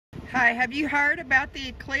Hi, have you heard about the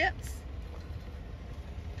eclipse?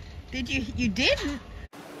 Did you? You didn't?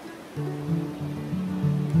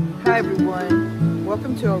 Hi everyone,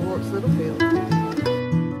 welcome to O'Rourke's Little Field.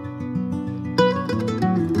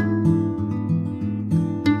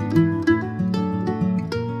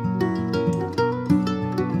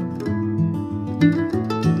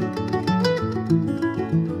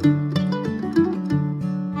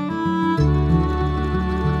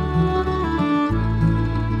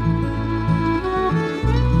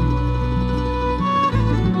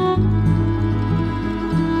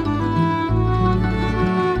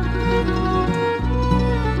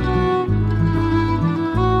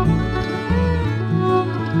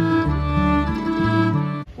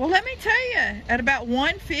 At about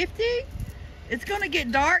 1:50, it's going to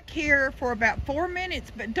get dark here for about 4 minutes,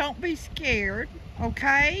 but don't be scared,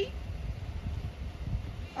 okay?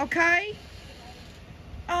 Okay?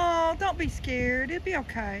 Oh, don't be scared. It'll be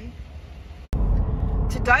okay.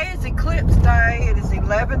 Today is eclipse day. It is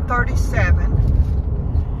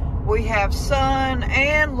 11:37. We have sun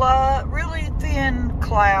and really thin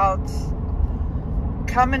clouds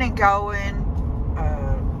coming and going.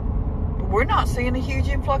 We're not seeing a huge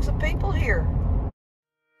influx of people here.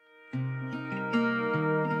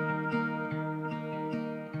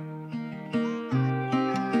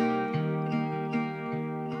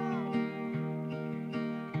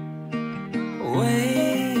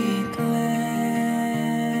 Weightless,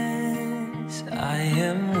 I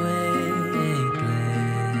am weightless.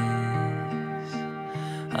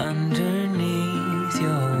 Underneath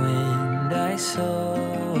your wind I soar.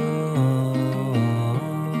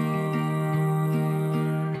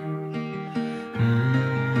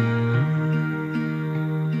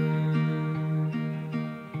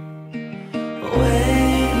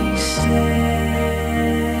 Wasted,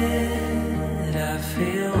 I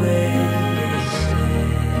feel wasted.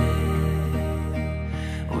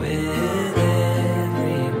 With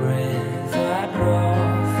every breath I draw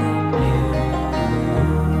from you.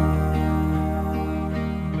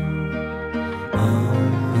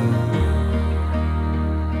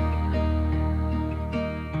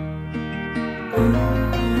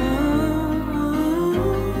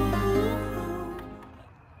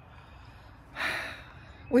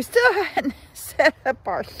 We still hadn't set up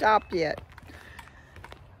our shop yet.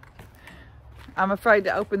 I'm afraid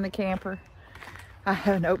to open the camper. I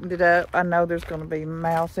haven't opened it up. I know there's going to be a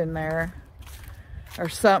mouse in there or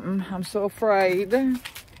something. I'm so afraid.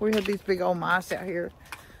 We have these big old mice out here.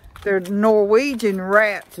 They're Norwegian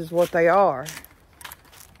rats is what they are.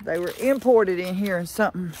 They were imported in here in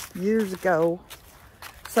something years ago.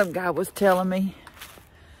 Some guy was telling me.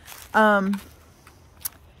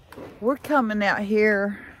 We're coming out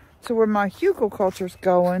here to where my Hügelkultur's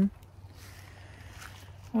going.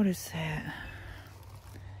 What is that?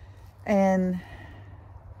 And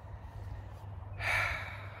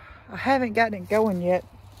I haven't gotten it going yet.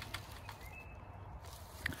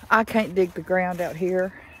 I can't dig the ground out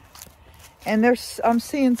here. And I'm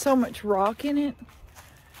seeing so much rock in it.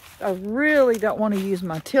 I really don't want to use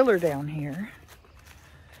my tiller down here.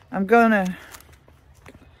 I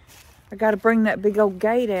got to bring that big old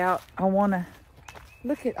gate out. I want to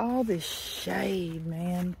look at all this shade,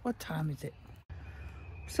 man. What time is it?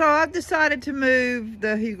 So I've decided to move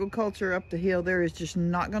the Hügelkultur up the hill. There is just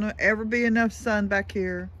not going to ever be enough sun back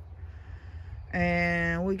here.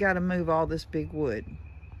 And we got to move all this big wood.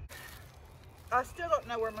 I still don't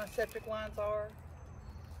know where my septic lines are.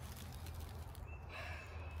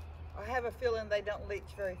 I have a feeling they don't leach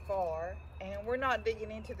very far. And we're not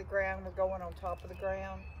digging into the ground. We're going on top of the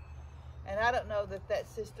ground. And I don't know that that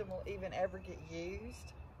system will even ever get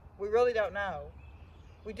used. We really don't know.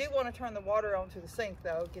 We do want to turn the water on to the sink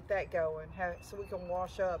though, get that going, so we can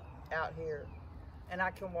wash up out here. And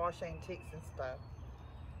I can wash antiques and stuff.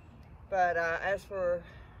 But as for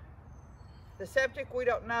the septic, we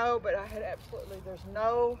don't know, but I had there's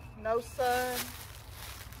no sun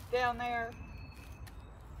down there.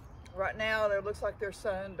 Right now, there looks like there's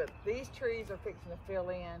sun, but these trees are fixing to fill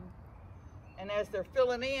in. And as they're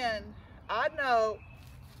filling in, I know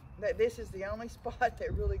that this is the only spot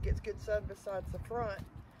that really gets good sun besides the front.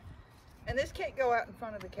 And this can't go out in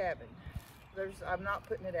front of the cabin. I'm not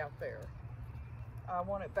putting it out there. I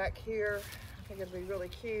want it back here. I think it'll be really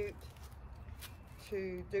cute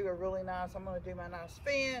to do a really nice, I'm gonna do my nice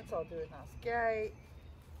fence, I'll do a nice gate.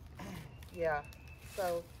 Yeah,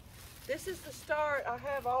 so this is the start. I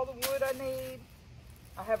have all the wood I need.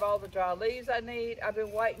 I have all the dry leaves I need. I've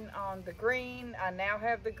been waiting on the green. I now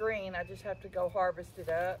have the green. I just have to go harvest it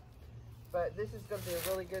up. But this is going to be a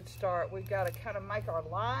really good start. We've got to kind of make our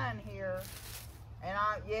line here And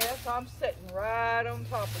yes, I'm sitting right on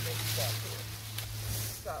top of this stuff here.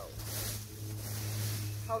 So,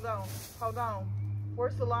 hold on.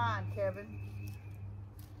 Where's the line, Kevin?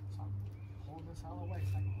 So hold this out of the way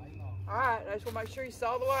so I can lay low. All right, I just want to make sure you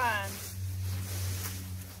saw the line.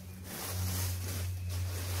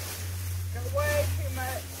 Got way too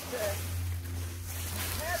much to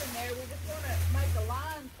have in there. We just want to make a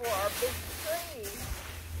line for our big tree.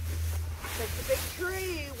 Because the big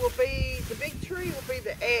tree will be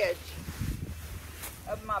the edge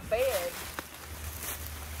of my bed,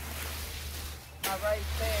 my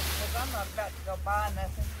raised bed, because I'm not about to go buy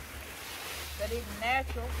nothing that even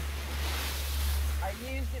natural. I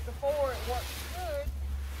used it before, it works good.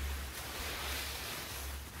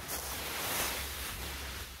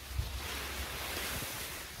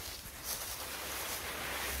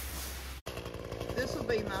 This will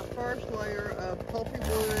be my first layer of pulpy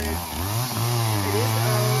wood. It is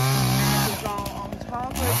oak, and it is all on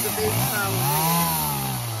top of the big pile of wood.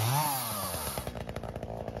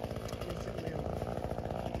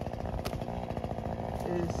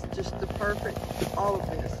 It is just the perfect, all of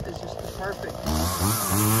this is just the perfect wood.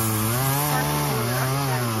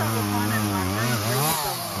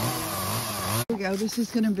 Here we go, this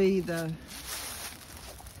is going to be the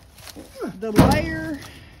layer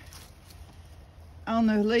on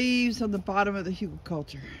the leaves on the bottom of the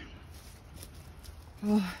Hügelkultur.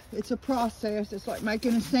 Oh, it's a process. It's like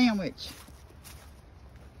making a sandwich.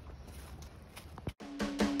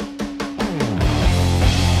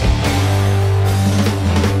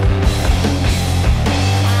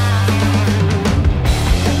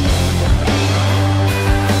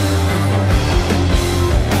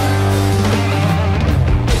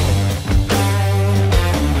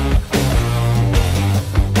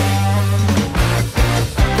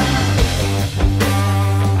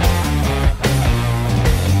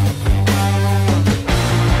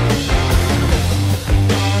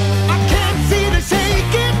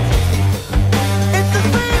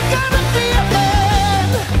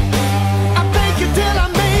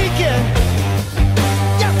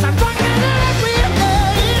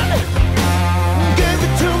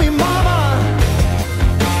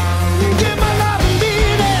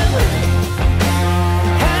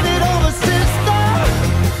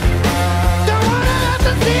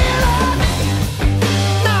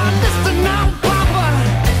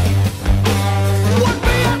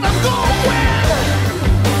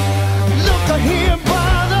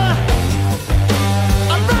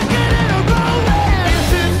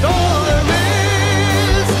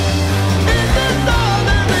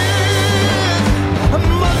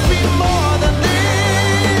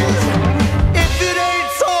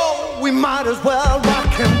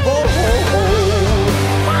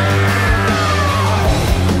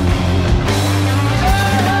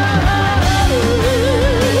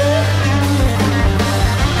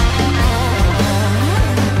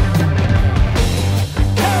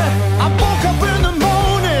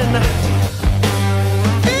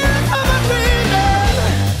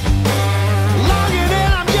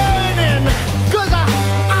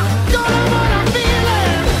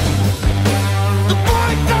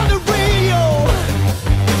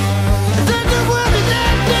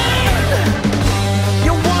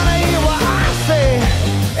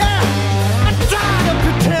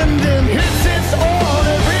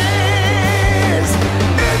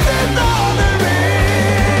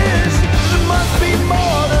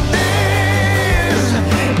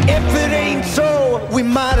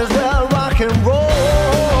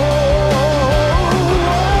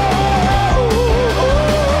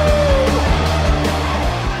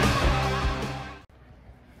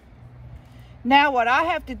 Now what I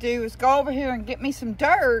have to do is go over here and get me some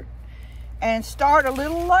dirt and start a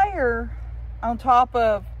little layer on top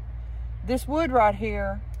of this wood right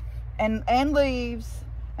here and leaves,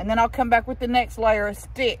 and then I'll come back with the next layer of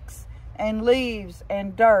sticks and leaves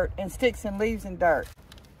and dirt and sticks and leaves and dirt.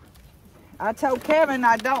 I told Kevin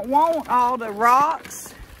I don't want all the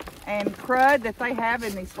rocks and crud that they have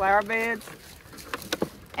in these flower beds.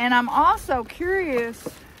 And I'm also curious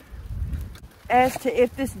as to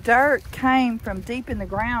if this dirt came from deep in the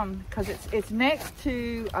ground, because it's next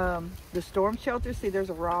to the storm shelter. See, there's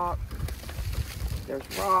a rock. There's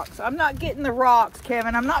rocks. I'm not getting the rocks,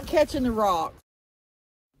 Kevin. I'm not catching the rocks.